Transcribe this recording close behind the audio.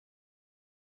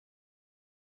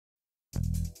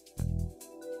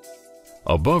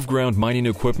Above-ground mining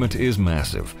equipment is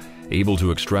massive, able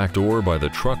to extract ore by the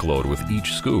truckload with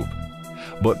each scoop.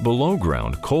 But below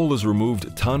ground, coal is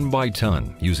removed ton by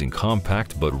ton using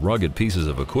compact but rugged pieces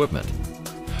of equipment.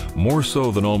 More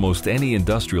so than almost any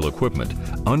industrial equipment,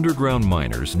 underground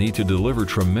miners need to deliver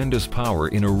tremendous power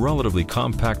in a relatively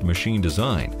compact machine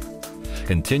design.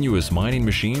 Continuous mining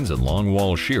machines and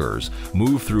longwall shearers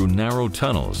move through narrow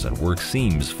tunnels and work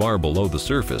seams far below the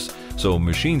surface, so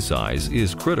machine size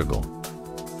is critical.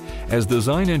 As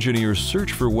design engineers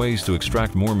search for ways to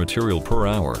extract more material per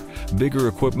hour, bigger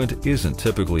equipment isn't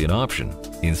typically an option.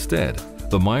 Instead,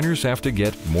 the miners have to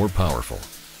get more powerful.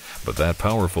 But that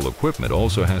powerful equipment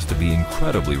also has to be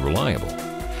incredibly reliable.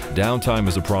 Downtime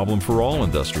is a problem for all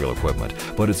industrial equipment,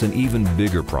 but it's an even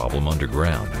bigger problem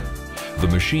underground. The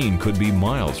machine could be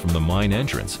miles from the mine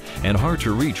entrance and hard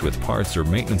to reach with parts or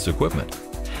maintenance equipment.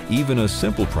 Even a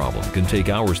simple problem can take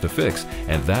hours to fix,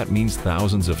 and that means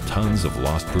thousands of tons of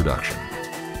lost production.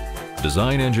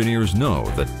 Design engineers know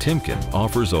that Timken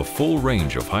offers a full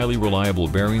range of highly reliable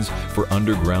bearings for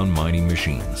underground mining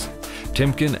machines.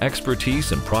 Timken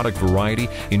expertise and product variety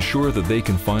ensure that they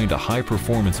can find a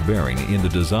high-performance bearing in the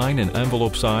design and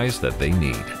envelope size that they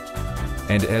need.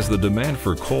 And as the demand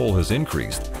for coal has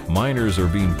increased, miners are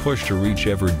being pushed to reach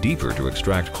ever deeper to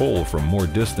extract coal from more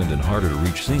distant and harder to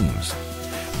reach seams.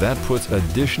 That puts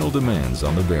additional demands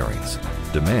on the bearings,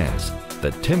 demands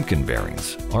that Timken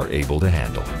bearings are able to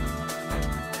handle.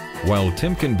 While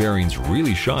Timken bearings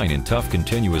really shine in tough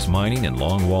continuous mining and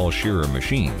longwall shearer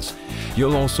machines,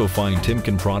 you'll also find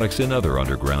Timken products in other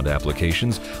underground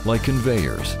applications like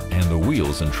conveyors and the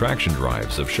wheels and traction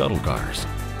drives of shuttle cars.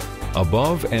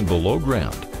 Above and below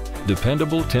ground,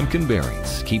 dependable Timken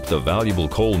bearings keep the valuable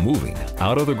coal moving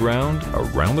out of the ground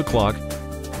around the clock,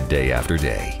 day after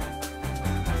day.